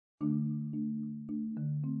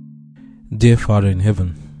Dear Father in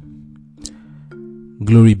heaven,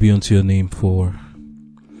 glory be unto your name for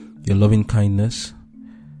your loving kindness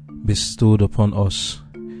bestowed upon us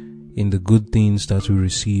in the good things that we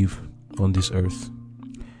receive on this earth.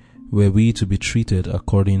 Were we to be treated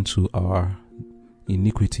according to our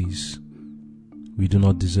iniquities, we do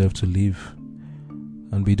not deserve to live,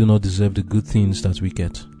 and we do not deserve the good things that we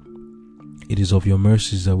get. It is of your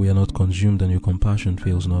mercies that we are not consumed, and your compassion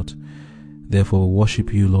fails not. Therefore we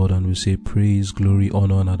worship you, Lord, and we say praise, glory,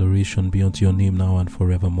 honor, and adoration be unto your name now and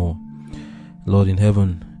forevermore. Lord in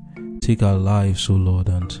heaven, take our lives, O Lord,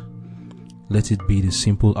 and let it be the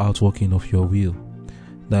simple outworking of your will.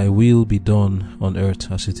 Thy will be done on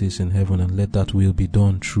earth as it is in heaven, and let that will be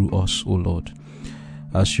done through us, O Lord.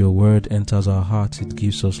 As your word enters our hearts, it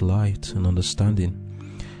gives us light and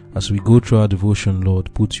understanding. As we go through our devotion,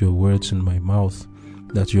 Lord, put your words in my mouth,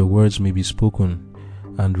 that your words may be spoken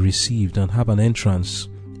and received and have an entrance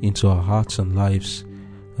into our hearts and lives,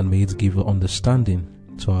 and may it give understanding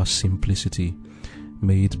to our simplicity.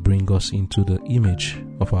 May it bring us into the image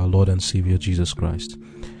of our Lord and Saviour Jesus Christ.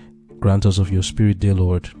 Grant us of your Spirit, dear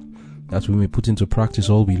Lord, that we may put into practice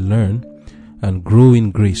all we learn and grow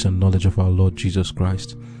in grace and knowledge of our Lord Jesus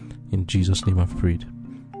Christ. In Jesus' name I've prayed.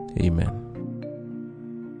 Amen.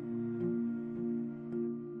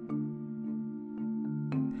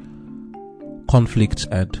 Conflict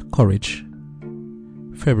and Courage,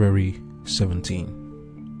 February 17.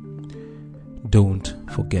 Don't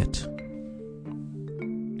forget.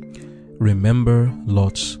 Remember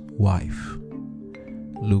Lot's wife.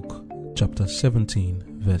 Luke chapter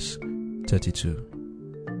 17 verse 32.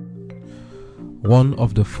 One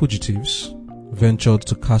of the fugitives ventured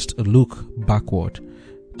to cast a look backward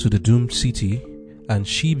to the doomed city, and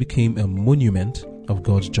she became a monument of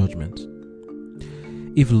God's judgment.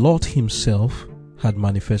 If Lot himself had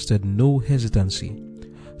manifested no hesitancy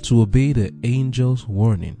to obey the angel's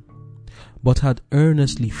warning, but had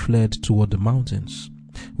earnestly fled toward the mountains,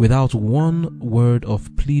 without one word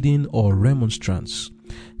of pleading or remonstrance,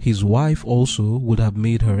 his wife also would have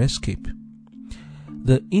made her escape.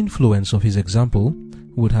 The influence of his example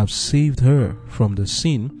would have saved her from the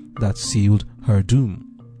sin that sealed her doom.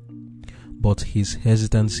 But his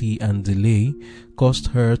hesitancy and delay caused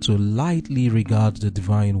her to lightly regard the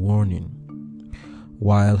divine warning.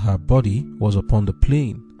 While her body was upon the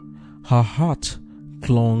plain, her heart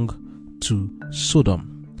clung to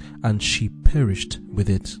Sodom, and she perished with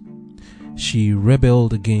it. She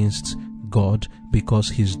rebelled against God because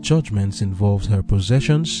his judgments involved her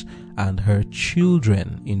possessions and her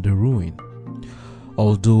children in the ruin.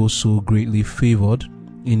 Although so greatly favored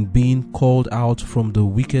in being called out from the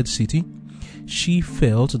wicked city, she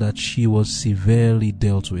felt that she was severely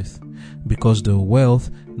dealt with, because the wealth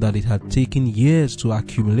that it had taken years to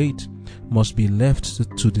accumulate must be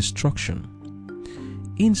left to destruction.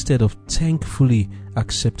 Instead of thankfully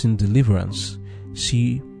accepting deliverance,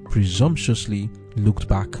 she presumptuously looked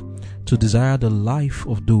back to desire the life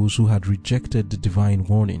of those who had rejected the divine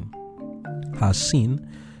warning. Her sin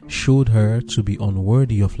showed her to be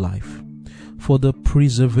unworthy of life, for the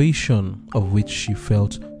preservation of which she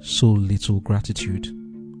felt so little gratitude.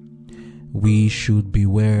 We should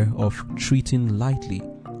beware of treating lightly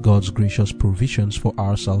God's gracious provisions for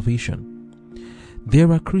our salvation.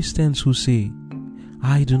 There are Christians who say,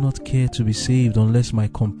 "I do not care to be saved unless my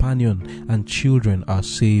companion and children are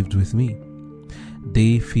saved with me."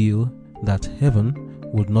 They feel that heaven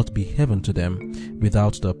would not be heaven to them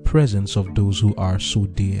without the presence of those who are so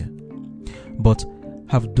dear. But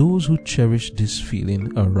have those who cherish this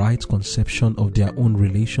feeling a right conception of their own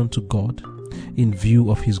relation to God in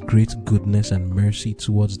view of his great goodness and mercy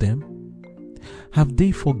towards them? Have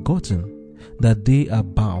they forgotten that they are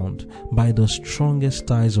bound by the strongest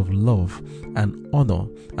ties of love and honor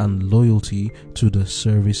and loyalty to the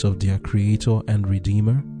service of their Creator and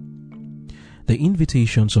Redeemer? The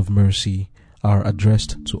invitations of mercy are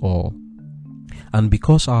addressed to all. And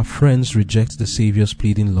because our friends reject the Saviour's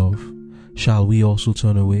pleading love, shall we also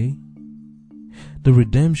turn away? The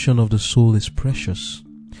redemption of the soul is precious.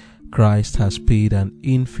 Christ has paid an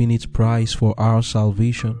infinite price for our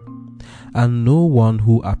salvation, and no one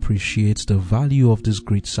who appreciates the value of this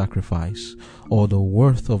great sacrifice or the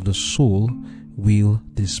worth of the soul will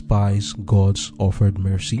despise God's offered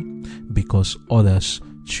mercy because others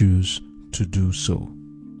choose to do so.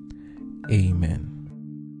 Amen.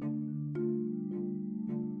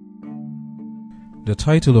 The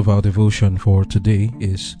title of our devotion for today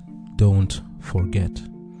is Don't Forget,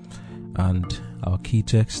 and our key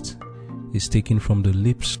text is taken from the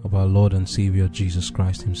lips of our Lord and Saviour Jesus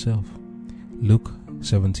Christ himself. Luke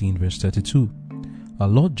 17 verse 32. Our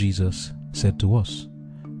Lord Jesus said to us,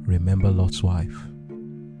 remember Lot's wife.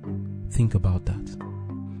 Think about that.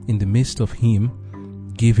 In the midst of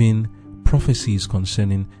him giving prophecies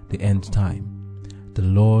concerning the end time, the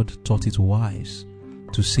Lord thought it wise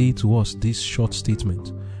to say to us this short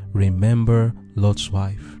statement: remember Lot's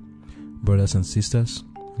wife. Brothers and sisters,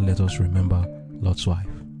 let us remember Lot's wife.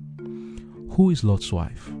 Who is Lot's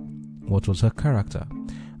wife? What was her character?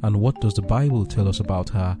 And what does the Bible tell us about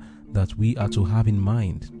her that we are to have in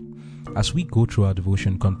mind? As we go through our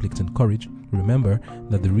devotion, Conflict and Courage, remember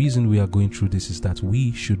that the reason we are going through this is that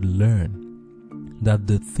we should learn that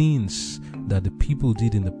the things that the people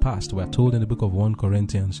did in the past were told in the book of 1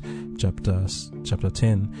 Corinthians chapter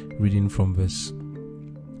 10, reading from verse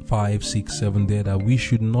 5, 6, 7 there, that we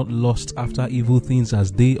should not lust after evil things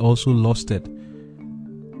as they also lusted.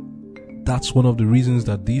 That's one of the reasons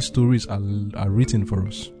that these stories are written for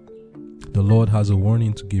us. The Lord has a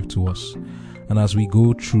warning to give to us. And as we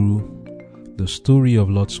go through the story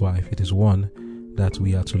of Lot's wife, it is one that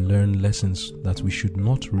we are to learn lessons that we should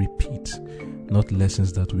not repeat, not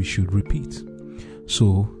lessons that we should repeat.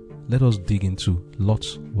 So let us dig into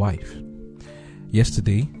Lot's wife.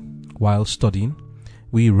 Yesterday, while studying,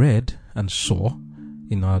 we read and saw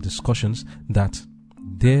in our discussions that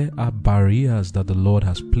there are barriers that the Lord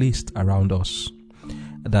has placed around us,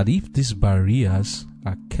 that if these barriers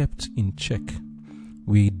are kept in check,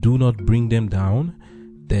 we do not bring them down,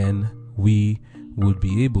 then we would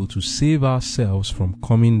be able to save ourselves from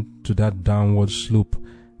coming to that downward slope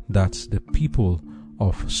that the people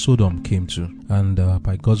of Sodom came to. And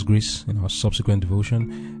by God's grace, in our subsequent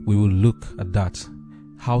devotion, we will look at that,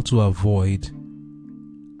 how to avoid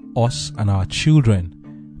us and our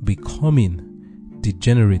children becoming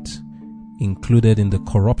degenerate, included in the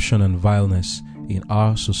corruption and vileness in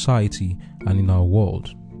our society and in our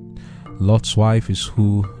world. Lot's wife is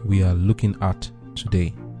who we are looking at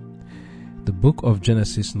today. The book of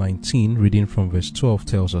Genesis 19, reading from verse 12,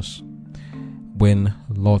 tells us, when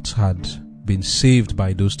Lot had been saved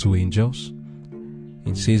by those two angels,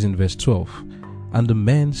 it says in verse 12, and the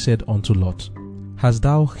men said unto Lot, hast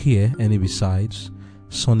thou here any besides,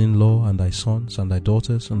 son-in-law, and thy sons, and thy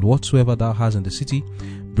daughters, and whatsoever thou hast in the city,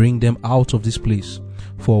 bring them out of this place,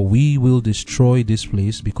 for we will destroy this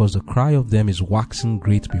place, because the cry of them is waxing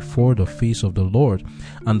great before the face of the Lord,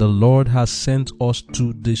 and the Lord has sent us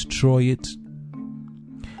to destroy it.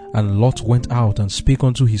 And Lot went out and spake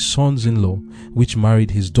unto his sons-in-law, which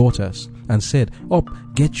married his daughters, and said, up,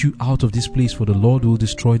 get you out of this place, for the Lord will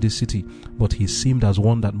destroy this city. But he seemed as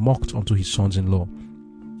one that mocked unto his sons-in-law.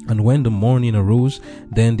 And when the morning arose,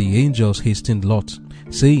 then the angels hastened Lot,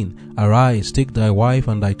 saying, arise, take thy wife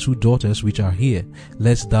and thy two daughters which are here,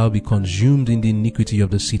 lest thou be consumed in the iniquity of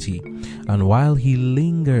the city. And while he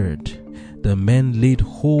lingered, the men laid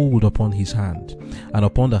hold upon his hand, and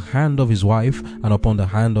upon the hand of his wife, and upon the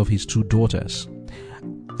hand of his two daughters,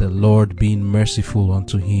 the Lord being merciful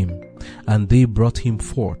unto him. And they brought him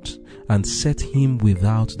forth, and set him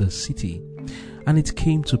without the city. And it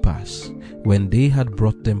came to pass, when they had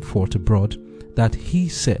brought them forth abroad, that he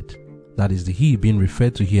said, that is the he being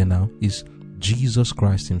referred to here now is Jesus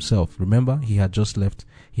Christ himself. Remember, he had left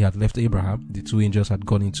Abraham, the two angels had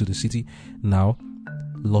gone into the city. Now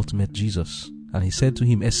Lot met Jesus, and he said to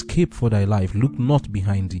him, escape for thy life, look not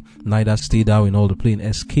behind thee, neither stay thou in all the plain,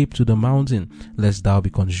 escape to the mountain, lest thou be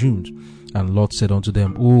consumed. And Lot said unto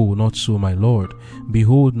them, oh, not so, my Lord.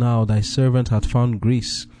 Behold, now thy servant hath found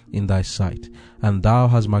grace in thy sight, and thou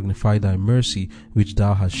hast magnified thy mercy, which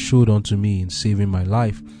thou hast showed unto me in saving my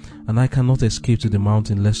life. And I cannot escape to the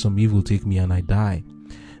mountain, lest some evil take me and I die.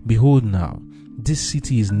 Behold now, this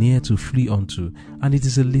city is near to flee unto, and it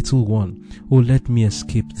is a little one. O let me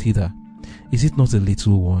escape thither. Is it not a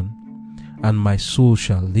little one? And my soul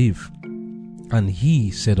shall live. And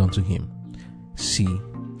he said unto him, see,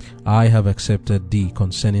 I have accepted thee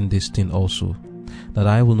concerning this thing also, that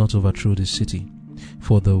I will not overthrow this city,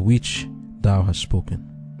 for the which thou hast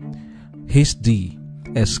spoken. Haste thee,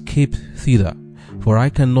 escape thither, for I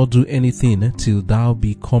cannot do anything till thou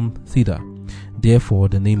be come thither. Therefore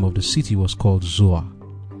the name of the city was called Zoar.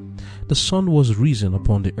 The sun was risen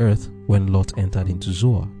upon the earth when Lot entered into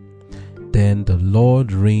Zoar. Then the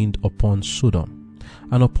Lord rained upon Sodom,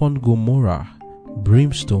 and upon Gomorrah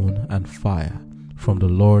brimstone and fire from the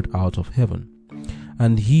Lord out of heaven.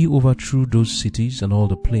 And he overthrew those cities and all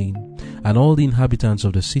the plain, and all the inhabitants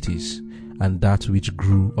of the cities, and that which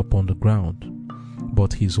grew upon the ground.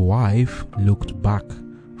 But his wife looked back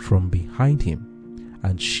from behind him,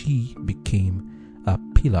 and she became a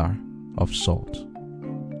pillar of salt.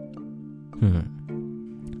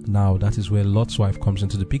 Now that is where Lot's wife comes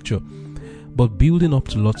into the picture. But building up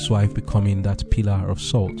to Lot's wife becoming that pillar of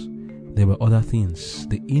salt, there were other things.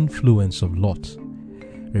 The influence of Lot.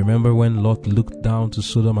 Remember when Lot looked down to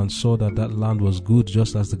Sodom and saw that that land was good,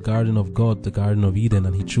 just as the garden of God, the Garden of Eden,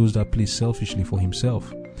 and he chose that place selfishly for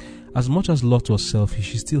himself. As much as Lot was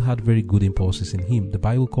selfish, he still had very good impulses in him. The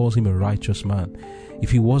Bible calls him a righteous man.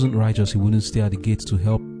 If he wasn't righteous, he wouldn't stay at the gates to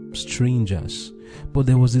help strangers. But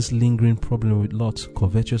there was this lingering problem with Lot,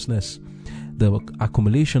 covetousness. The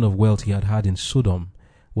accumulation of wealth he had had in Sodom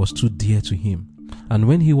was too dear to him. And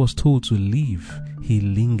when he was told to leave, he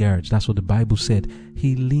lingered. That's what the Bible said.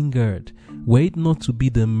 He lingered. Were it not to be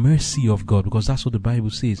the mercy of God, because that's what the Bible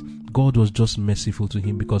says. God was just merciful to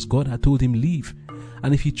him because God had told him leave.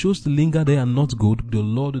 And if he chose to linger there and not go, the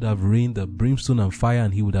Lord would have rained the brimstone and fire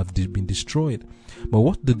and he would have been destroyed. But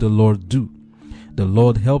what did the Lord do? The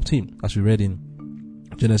Lord helped him. As we read in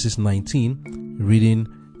Genesis 19, reading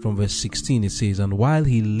from verse 16, it says, "And while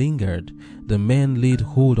he lingered, the men laid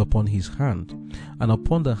hold upon his hand, and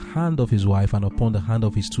upon the hand of his wife, and upon the hand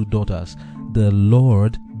of his 2 daughters, the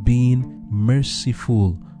Lord being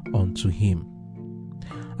merciful unto him.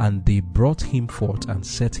 And they brought him forth and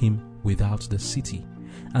set him without the city.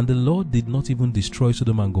 And the Lord did not even destroy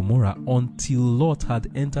Sodom and Gomorrah until Lot had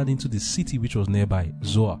entered into the city which was nearby,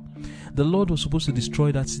 Zoar." The Lord was supposed to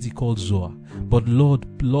destroy that city called Zoar, but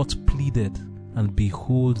Lot pleaded, and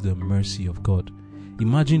behold the mercy of God.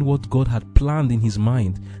 Imagine what God had planned in his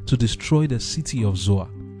mind to destroy the city of Zoar.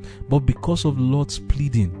 But because of Lot's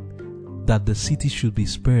pleading that the city should be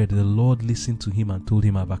spared, the Lord listened to him and told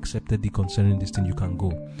him, "I've accepted thee concerning this thing, you can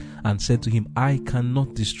go." And said to him, "I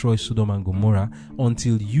cannot destroy Sodom and Gomorrah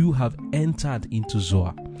until you have entered into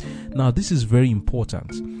Zoar." Now this is very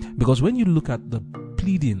important, because when you look at the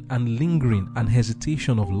pleading and lingering and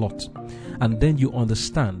hesitation of Lot, and then you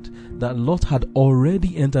understand that Lot had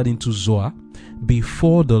already entered into Zoar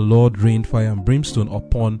before the Lord rained fire and brimstone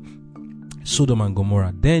upon Sodom and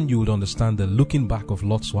Gomorrah, then you would understand the looking back of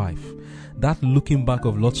Lot's wife. That looking back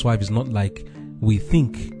of Lot's wife is not like we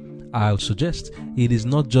think. I'll suggest it is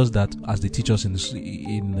not just that, as they teach us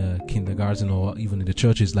in kindergarten or even in the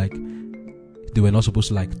churches, like they were not supposed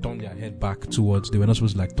to turn their head back towards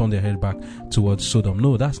Sodom.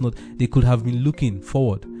 No, that's not. They could have been looking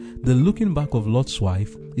forward. The looking back of Lot's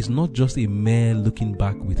wife is not just a mere looking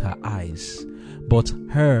back with her eyes, but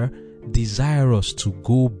her desirous to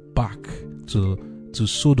go back to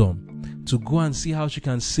Sodom, to go and see how she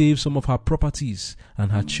can save some of her properties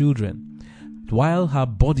and her children. While her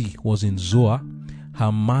body was in Zoar,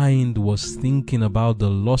 her mind was thinking about the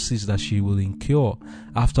losses that she will incur.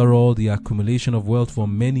 After all, the accumulation of wealth for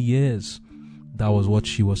many years, that was what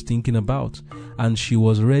she was thinking about. And she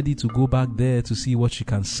was ready to go back there to see what she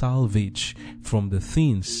can salvage from the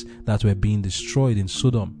things that were being destroyed in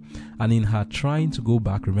Sodom. And in her trying to go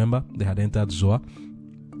back, remember, they had entered Zoar.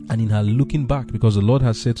 And in her looking back, because the Lord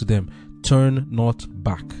had said to them, "Turn not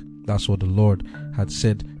back." That's what the Lord had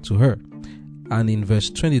said to her. And in verse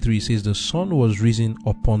 23 it says, "The sun was risen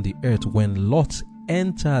upon the earth when Lot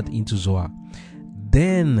entered into Zoar.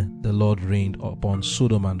 Then the Lord rained upon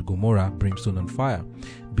Sodom and Gomorrah brimstone and fire.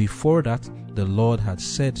 Before that, the Lord had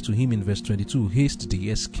said to him in verse 22, Haste thee,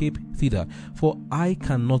 escape thither, for I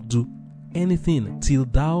cannot do anything till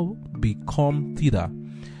thou be come thither.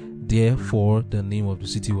 Therefore the name of the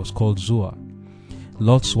city was called Zoar.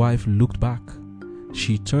 Lot's wife looked back.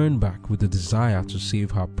 She turned back with the desire to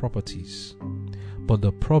save her properties. But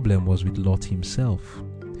the problem was with Lot himself.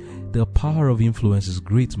 The power of influence is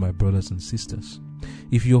great, my brothers and sisters.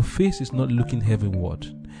 If your face is not looking heavenward,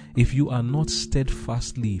 if you are not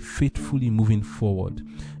steadfastly, faithfully moving forward,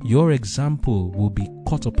 your example will be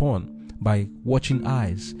caught upon by watching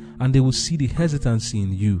eyes, and they will see the hesitancy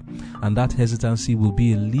in you, and that hesitancy will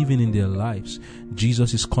be a living in their lives.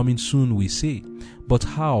 Jesus is coming soon, we say, but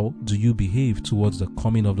how do you behave towards the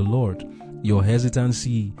coming of the Lord? Your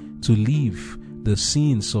hesitancy to leave the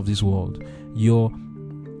sins of this world, your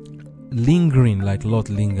lingering like Lot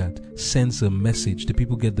lingered, sends a message. The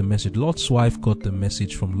people get the message. Lot's wife got the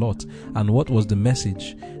message from Lot. And what was the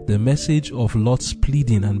message? The message of Lot's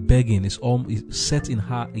pleading and begging is set in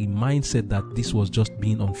her a mindset that this was just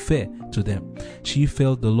being unfair to them. She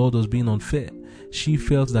felt the Lord was being unfair. She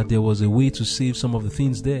felt that there was a way to save some of the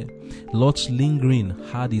things there. Lot's lingering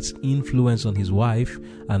had its influence on his wife,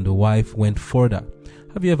 and the wife went further.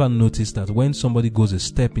 Have you ever noticed that when somebody goes a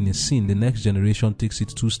step in a sin, the next generation takes it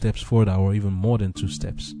 2 steps further, or even more than 2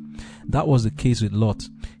 steps? That was the case with Lot.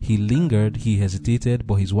 He lingered, he hesitated,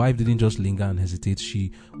 but his wife didn't just linger and hesitate,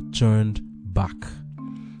 she turned back.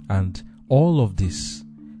 And all of this,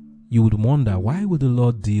 you would wonder, why would the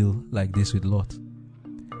Lord deal like this with Lot?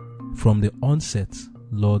 From the onset,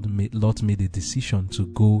 Lot made a decision to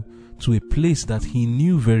go to a place that he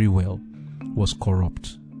knew very well was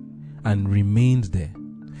corrupt and remained there.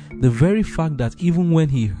 The very fact that even when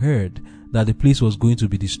he heard that the place was going to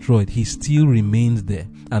be destroyed, he still remained there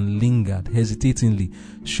and lingered hesitatingly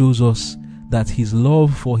shows us that his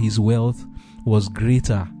love for his wealth was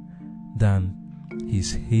greater than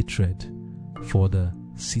his hatred for the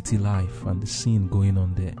city life and the sin going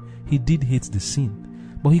on there. He did hate the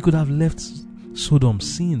sin, but he could have left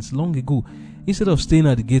Sodom's sins long ago. Instead of staying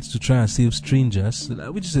at the gates to try and save strangers,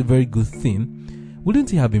 which is a very good thing,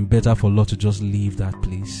 wouldn't it have been better for Lot to just leave that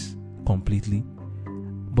place completely?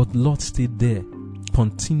 But Lot stayed there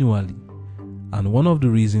continually. And one of the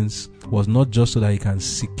reasons was not just so that he can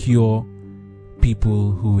secure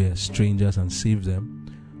people who were strangers and save them,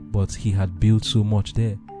 but he had built so much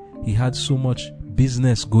there. He had so much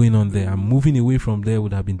business going on there, and moving away from there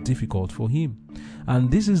would have been difficult for him.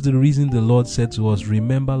 And this is the reason the Lord said to us,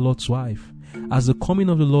 remember Lot's wife. As the coming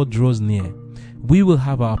of the Lord draws near, we will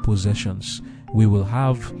have our possessions, we will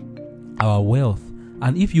have our wealth.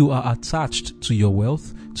 And if you are attached to your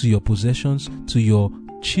wealth, to your possessions, to your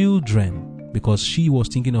children, because she was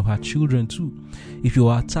thinking of her children too, if you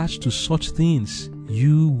are attached to such things,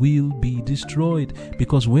 you will be destroyed,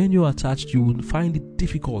 because when you're attached, you will find it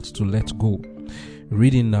difficult to let go.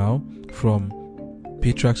 Reading now from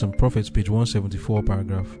Patriarchs and Prophets, page 174,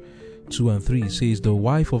 paragraph 2 and 3, says, the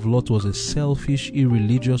wife of Lot was a selfish,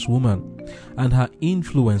 irreligious woman, and her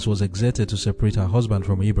influence was exerted to separate her husband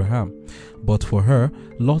from Abraham. But for her,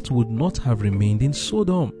 Lot would not have remained in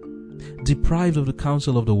Sodom, deprived of the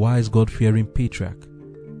counsel of the wise God-fearing patriarch.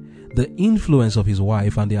 The influence of his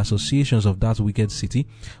wife and the associations of that wicked city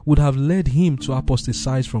would have led him to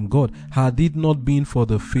apostatize from God had it not been for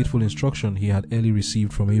the faithful instruction he had early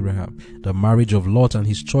received from Abraham. The marriage of Lot and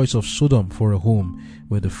his choice of Sodom for a home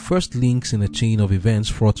were the first links in a chain of events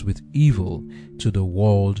fraught with evil to the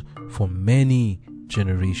world for many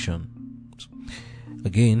generations.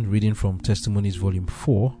 Again, reading from Testimonies, volume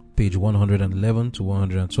 4, page 111 to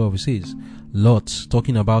 112, it says, Lot,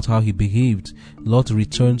 talking about how he behaved, Lot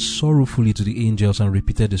returned sorrowfully to the angels and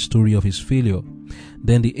repeated the story of his failure.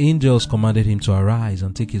 Then the angels commanded him to arise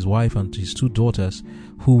and take his wife and his 2 daughters,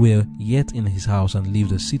 who were yet in his house, and leave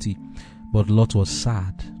the city. But Lot was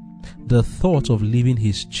sad. The thought of leaving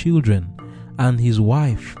his children and his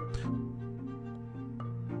wife,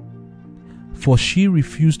 for she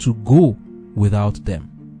refused to go without them,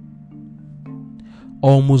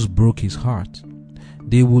 almost broke his heart.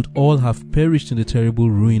 They would all have perished in the terrible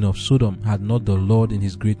ruin of Sodom had not the Lord in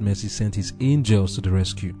his great mercy sent his angels to the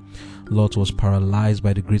rescue. Lot was paralyzed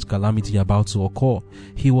by the great calamity about to occur.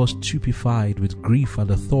 He was stupefied with grief at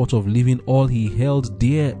the thought of leaving all he held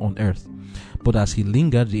dear on earth. But as he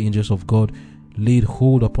lingered, the angels of God laid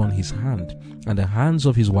hold upon his hand and the hands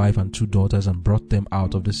of his wife and 2 daughters, and brought them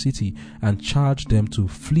out of the city, and charged them to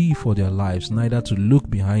flee for their lives, neither to look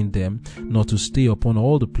behind them, nor to stay upon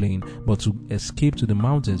all the plain, but to escape to the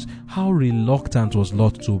mountains. How reluctant was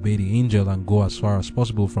Lot to obey the angel and go as far as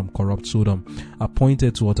possible from corrupt Sodom,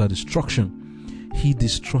 appointed to utter destruction. He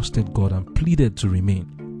distrusted God and pleaded to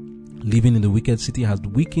remain. Living in the wicked city had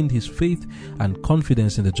weakened his faith and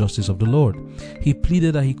confidence in the justice of the Lord. He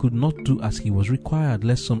pleaded that he could not do as he was required,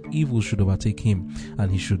 lest some evil should overtake him and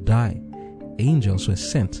he should die. Angels were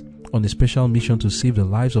sent on a special mission to save the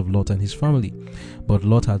lives of Lot and his family. But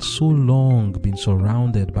Lot had so long been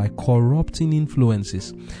surrounded by corrupting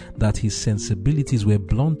influences that his sensibilities were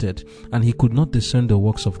blunted, and he could not discern the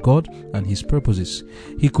works of God and his purposes.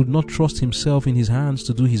 He could not trust himself in his hands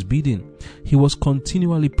to do his bidding. He was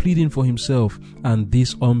continually pleading for himself, and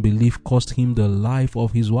this unbelief cost him the life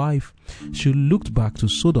of his wife. She looked back to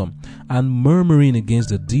Sodom, and murmuring against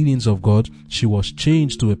the dealings of God, she was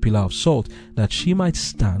changed to a pillar of salt, that she might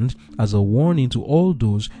stand as a warning to all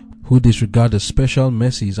those who disregard the special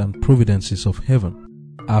mercies and providences of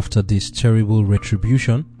heaven. After this terrible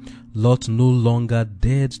retribution, Lot no longer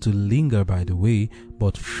dared to linger by the way,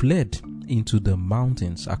 but fled into the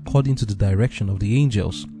mountains according to the direction of the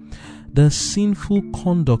angels. The sinful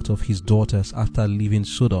conduct of his daughters after leaving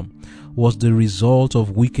Sodom was the result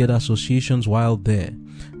of wicked associations while there.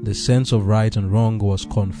 The sense of right and wrong was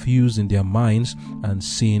confused in their minds, and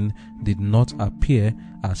sin did not appear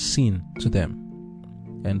as sin to them.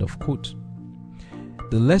 End of quote.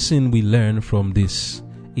 The lesson we learn from this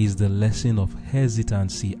is the lesson of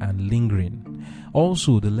hesitancy and lingering.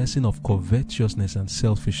 Also, the lesson of covetousness and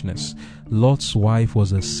selfishness. Lot's wife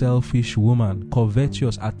was a selfish woman,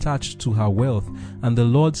 covetous, attached to her wealth. And the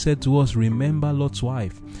Lord said to us, remember Lot's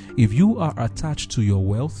wife. If you are attached to your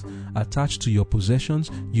wealth, attached to your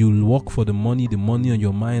possessions, you'll work for the money on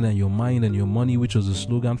your mind and your mind and your money, which was the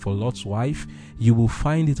slogan for Lot's wife, you will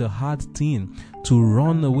find it a hard thing to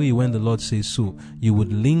run away when the Lord says so. You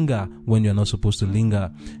would linger when you're not supposed to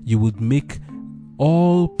linger. You would make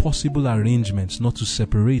all possible arrangements not to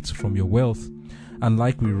separate from your wealth. And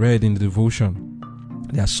like we read in the devotion,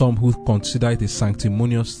 there are some who consider it a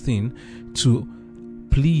sanctimonious thing to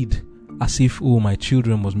plead as if, oh, my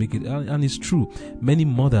children must make it. And it's true. Many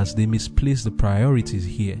mothers, they misplace the priorities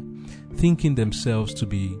here, thinking themselves to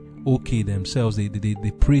be okay themselves.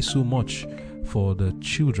 They pray so much for the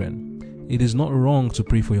children. It is not wrong to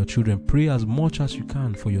pray for your children. Pray as much as you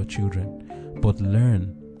can for your children. But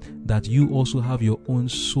learn that you also have your own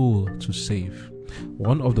soul to save.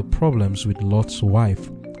 One of the problems with Lot's wife,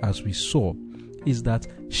 as we saw, is that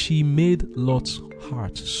she made Lot's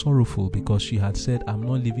heart sorrowful because she had said, I'm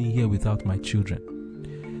not living here without my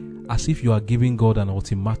children. As if you are giving God an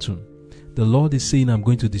ultimatum. The Lord is saying, I'm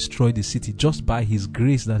going to destroy the city, just by his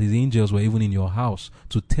grace that his angels were even in your house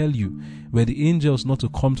to tell you. Were the angels not to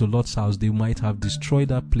come to Lot's house, they might have destroyed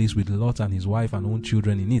that place with Lot and his wife and own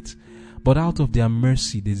children in it. But out of their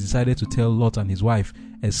mercy, they decided to tell Lot and his wife,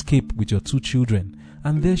 escape with your 2 children.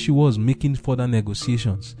 And there she was making further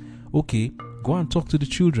negotiations. Okay, go and talk to the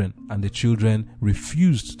children. And the children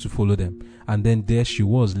refused to follow them. And then there she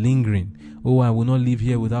was lingering. Oh, I will not live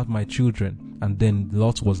here without my children. And then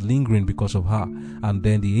Lot was lingering because of her. And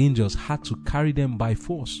then the angels had to carry them by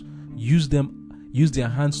force, use their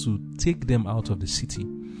hands to take them out of the city.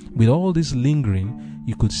 With all this lingering,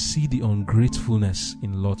 you could see the ungratefulness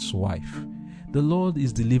in Lot's wife. The Lord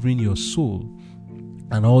is delivering your soul,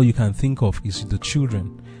 and all you can think of is the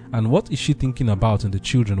children. And what is she thinking about in the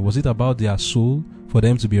children? Was it about their soul, for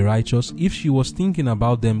them to be righteous? If she was thinking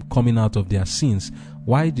about them coming out of their sins,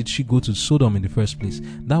 why did she go to Sodom in the first place?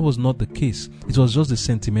 That was not the case. It was just a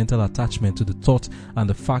sentimental attachment to the thought and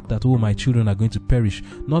the fact that, oh, my children are going to perish.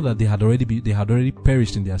 Not that they had already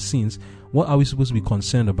perished in their sins. What are we supposed to be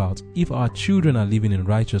concerned about? If our children are living in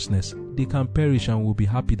righteousness, they can perish, and we'll be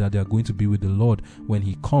happy that they are going to be with the Lord when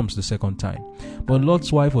he comes the second time. But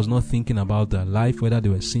Lot's wife was not thinking about their life, whether they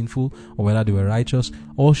were sinful or whether they were righteous.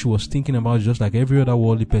 All she was thinking about, just like every other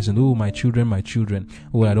worldly person, oh, my children, my children.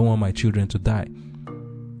 Oh, I don't want my children to die.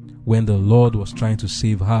 When the Lord was trying to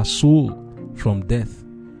save her soul from death,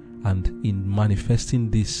 and in manifesting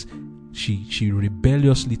this, she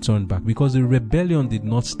rebelliously turned back, because the rebellion did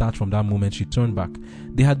not start from that moment she turned back.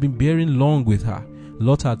 They had been bearing long with her.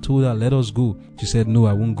 Lot had told her, let us go. She said, no,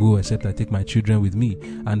 I won't go except I take my children with me.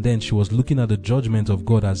 And then she was looking at the judgment of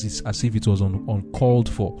God as if it was uncalled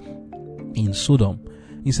for in Sodom,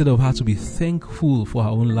 instead of her to be thankful for her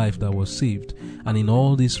own life that was saved. And in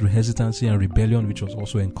all this hesitancy and rebellion, which was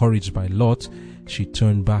also encouraged by Lot, she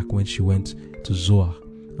turned back when she went to Zoar.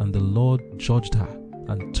 And the Lord judged her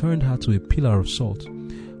and turned her to a pillar of salt.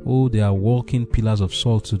 Oh, they are walking pillars of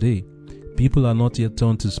salt today. People are not yet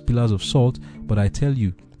turned to pillars of salt, but I tell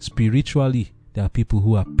you, spiritually, there are people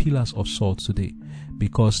who are pillars of salt today,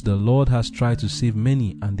 because the Lord has tried to save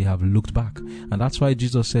many and they have looked back. And that's why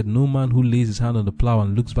Jesus said, no man who lays his hand on the plow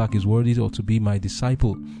and looks back is worthy or to be my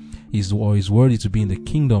disciple, is worthy to be in the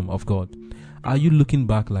kingdom of God. Are you looking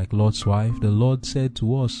back like Lot's wife? The Lord said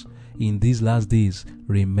to us in these last days,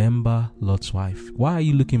 remember Lot's wife. Why are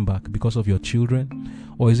you looking back? Because of your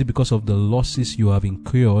children? Or is it because of the losses you have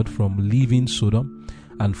incurred from leaving Sodom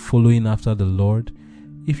and following after the Lord?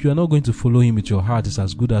 If you are not going to follow him with your heart, it's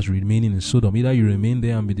as good as remaining in Sodom. Either you remain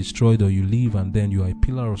there and be destroyed, or you leave and then you are a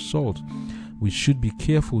pillar of salt. We should be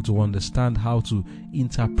careful to understand how to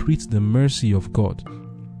interpret the mercy of God.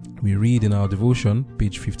 We read in our devotion,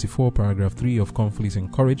 page 54, paragraph 3 of Conflict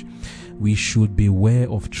and Courage, we should beware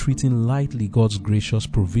of treating lightly God's gracious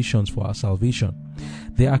provisions for our salvation.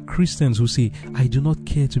 There are Christians who say, I do not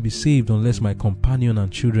care to be saved unless my companion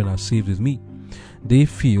and children are saved with me. They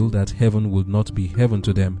feel that heaven would not be heaven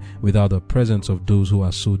to them without the presence of those who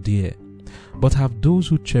are so dear. But have those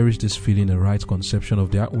who cherish this feeling a right conception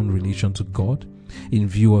of their own relation to God, in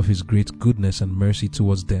view of his great goodness and mercy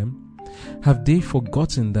towards them? Have they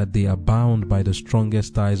forgotten that they are bound by the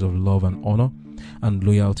strongest ties of love and honor and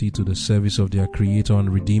loyalty to the service of their Creator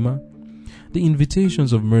and Redeemer? The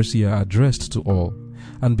invitations of mercy are addressed to all,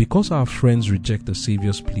 and because our friends reject the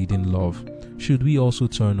Saviour's pleading love, should we also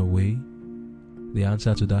turn away? The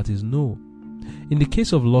answer to that is no. In the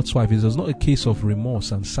case of Lot's wife, it was not a case of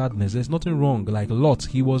remorse and sadness. There's nothing wrong. Like Lot,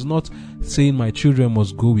 he was not saying, my children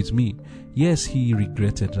must go with me. Yes, he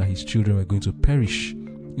regretted that his children were going to perish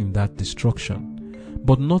in that destruction,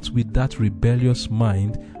 but not with that rebellious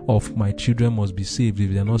mind of my children must be saved.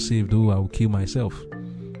 If they're not saved, I will kill myself.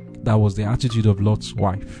 That was the attitude of Lot's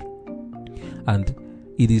wife. And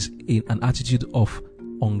it is an attitude of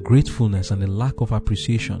ungratefulness and a lack of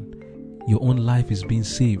appreciation. Your own life is being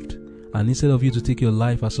saved, and instead of you to take your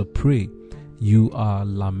life as a prey, you are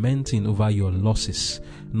lamenting over your losses.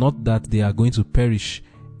 Not that they are going to perish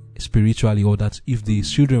spiritually, or that if the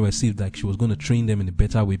children were saved, like she was going to train them in a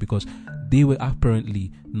better way, because they were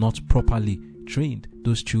apparently not properly trained,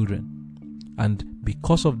 those children. And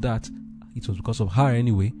because of that, it was because of her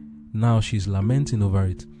anyway, now she's lamenting over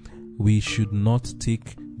it. We should not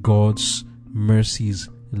take God's mercies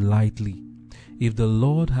lightly. If the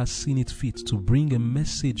Lord has seen it fit to bring a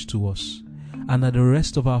message to us, and that the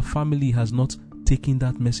rest of our family has not taken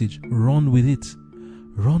that message, run with it.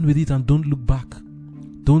 Run with it and don't look back.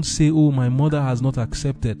 Don't say, oh, my mother has not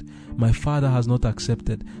accepted, my father has not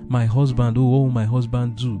accepted, my husband, my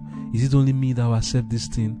husband do. Is it only me that will accept this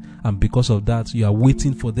thing? And because of that, you are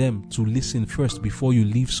waiting for them to listen first before you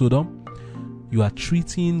leave Sodom. You are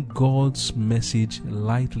treating God's message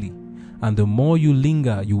lightly. And the more you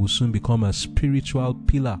linger, you will soon become a spiritual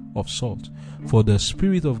pillar of salt. For the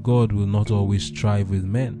Spirit of God will not always strive with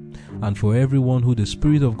men. And for everyone who the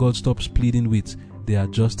Spirit of God stops pleading with, they are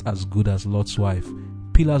just as good as Lot's wife.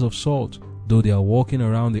 Pillars of salt. Though they are walking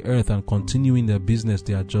around the earth and continuing their business,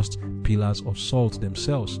 they are just pillars of salt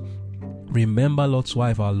themselves. Remember Lot's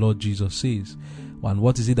wife, our Lord Jesus says. And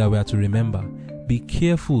what is it that we are to remember? Be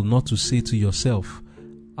careful not to say to yourself,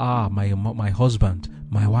 my husband,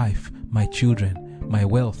 my wife, my children, my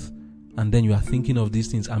wealth. And then you are thinking of these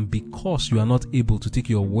things, and because you are not able to take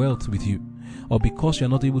your wealth with you, or because you are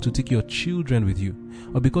not able to take your children with you,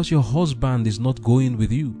 or because your husband is not going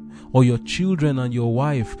with you, or your children and your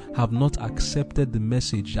wife have not accepted the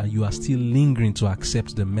message and you are still lingering to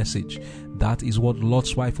accept the message. That is what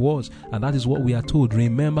Lot's wife was, and that is what we are told.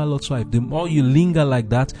 Remember Lot's wife. The more you linger like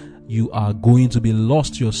that, you are going to be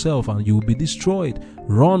lost yourself and you will be destroyed.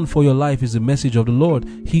 Run for your life is the message of the Lord.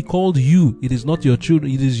 He called you. It is not your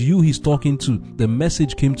children. It is you he's talking to. The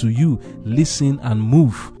message came to you. Listen and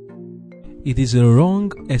move. It is a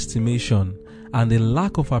wrong estimation and a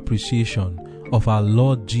lack of appreciation of our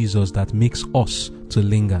Lord Jesus that makes us to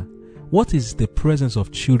linger. What is the presence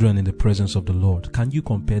of children in the presence of the Lord? Can you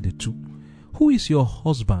compare the two? Who is your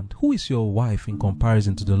husband? Who is your wife in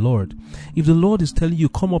comparison to the Lord? If the Lord is telling you,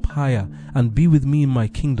 come up higher and be with me in my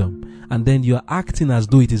kingdom, and then you are acting as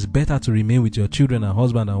though it is better to remain with your children and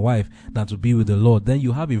husband and wife than to be with the Lord, then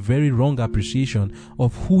you have a very wrong appreciation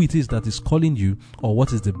of who it is that is calling you, or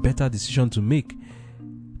what is the better decision to make.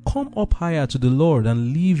 Come up higher to the Lord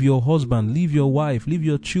and leave your husband, leave your wife, leave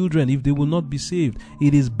your children if they will not be saved.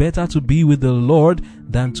 It is better to be with the Lord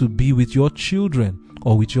than to be with your children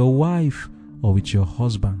or with your wife or with your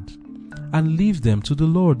husband. And leave them to the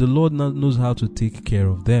Lord. The Lord knows how to take care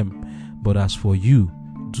of them. But as for you,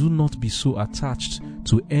 do not be so attached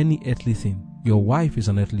to any earthly thing. Your wife is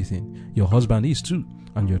an earthly thing. Your husband is too.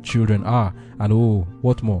 And your children are. And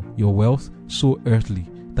what more? Your wealth, so earthly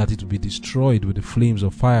that it will be destroyed with the flames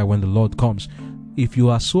of fire when the Lord comes. If you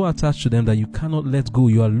are so attached to them that you cannot let go,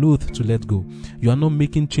 you are loath to let go. You are not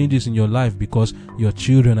making changes in your life because your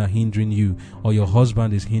children are hindering you, or your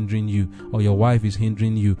husband is hindering you, or your wife is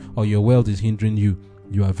hindering you, or your wealth is hindering you.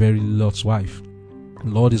 You are very Lot's wife.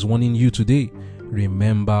 Lord is warning you today.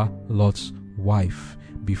 Remember Lot's wife.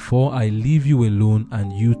 Before I leave you alone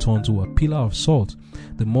and you turn to a pillar of salt,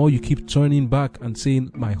 the more you keep turning back and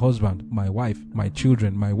saying, my husband, my wife, my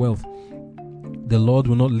children, my wealth, the Lord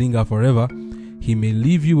will not linger forever. He may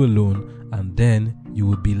leave you alone, and then you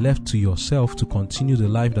will be left to yourself to continue the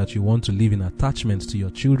life that you want to live in attachment to your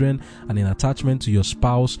children, and in attachment to your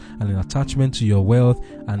spouse, and in attachment to your wealth.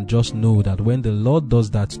 And just know that when the Lord does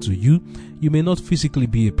that to you, you may not physically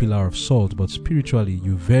be a pillar of salt, but spiritually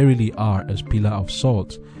you verily are a pillar of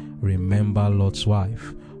salt. Remember Lot's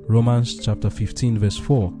wife. Romans chapter 15 verse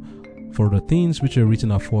 4. For the things which are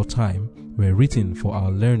written aforetime were written for our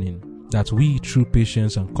learning, that we through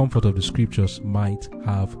patience and comfort of the scriptures might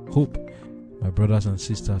have hope. My brothers and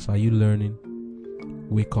sisters, are you learning?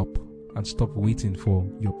 Wake up and stop waiting for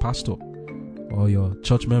your pastor or your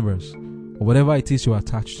church members or whatever it is you're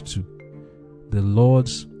attached to. The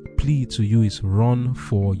Lord's plea to you is run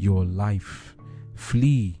for your life.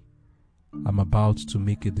 Flee. I'm about to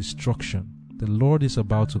make a destruction. The Lord is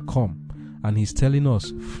about to come and He's telling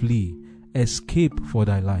us, flee, escape for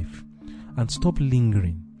thy life, and stop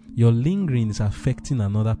lingering. Your lingering is affecting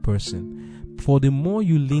another person. For the more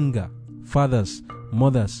you linger, fathers,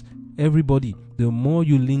 mothers, everybody, the more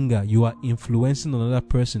you linger, you are influencing another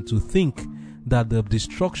person to think that the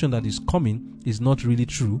destruction that is coming is not really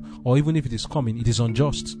true, or even if it is coming, it is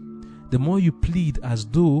unjust. The more you plead as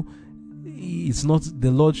though it's not,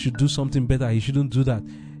 the Lord should do something better, He shouldn't do that,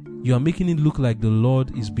 you are making it look like the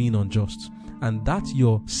Lord is being unjust. And that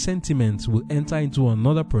your sentiments will enter into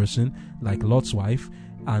another person, like Lot's wife,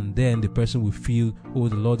 and then the person will feel, oh,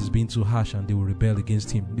 the Lord is being too harsh, and they will rebel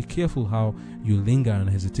against Him. Be careful how you linger and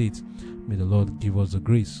hesitate. May the Lord give us the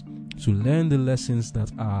grace to learn the lessons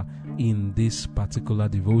that are in this particular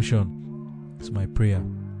devotion. It's my prayer.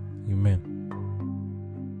 Amen.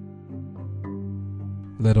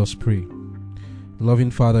 Let us pray.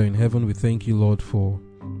 Loving Father in heaven, we thank you, Lord, for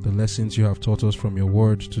the lessons you have taught us from your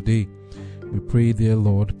word today. We pray, dear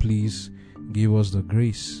Lord, please give us the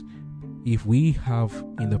grace. If we have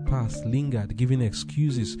in the past lingered, giving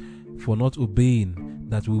excuses for not obeying,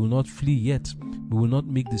 that we will not flee yet, we will not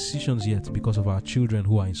make decisions yet because of our children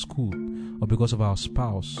who are in school, or because of our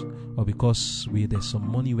spouse, or because there's some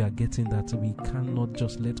money we are getting that we cannot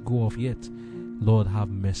just let go of yet. Lord, have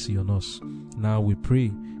mercy on us. Now we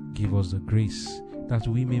pray, give us the grace that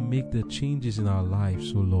we may make the changes in our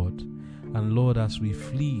lives, O Lord. And Lord, as we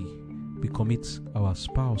flee, we commit our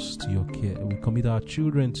spouse to your care. We commit our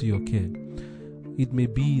children to your care. It may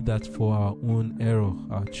be that for our own error,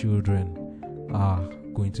 our children are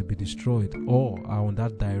going to be destroyed or are on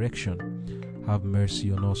that direction. Have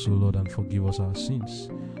mercy on us, O Lord, and forgive us our sins.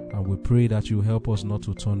 And we pray that you help us not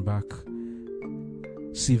to turn back.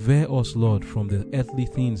 Sever us, Lord, from the earthly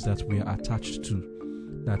things that we are attached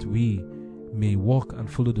to, that we may walk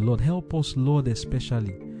and follow the Lord. Help us, Lord,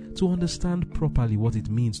 especially to understand properly what it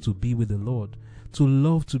means to be with the Lord, to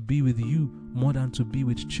love to be with you more than to be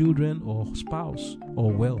with children or spouse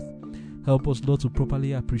or wealth. Help us, Lord, to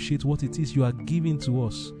properly appreciate what it is you are giving to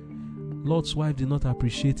us. Lot's wife did not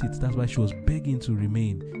appreciate it. That's why she was begging to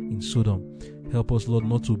remain in Sodom. Help us, Lord,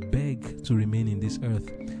 not to beg to remain in this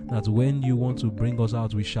earth, that when you want to bring us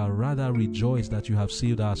out, we shall rather rejoice that you have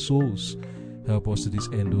saved our souls. Help us to this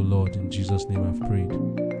end, O Lord. In Jesus' name I've prayed.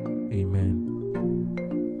 Amen.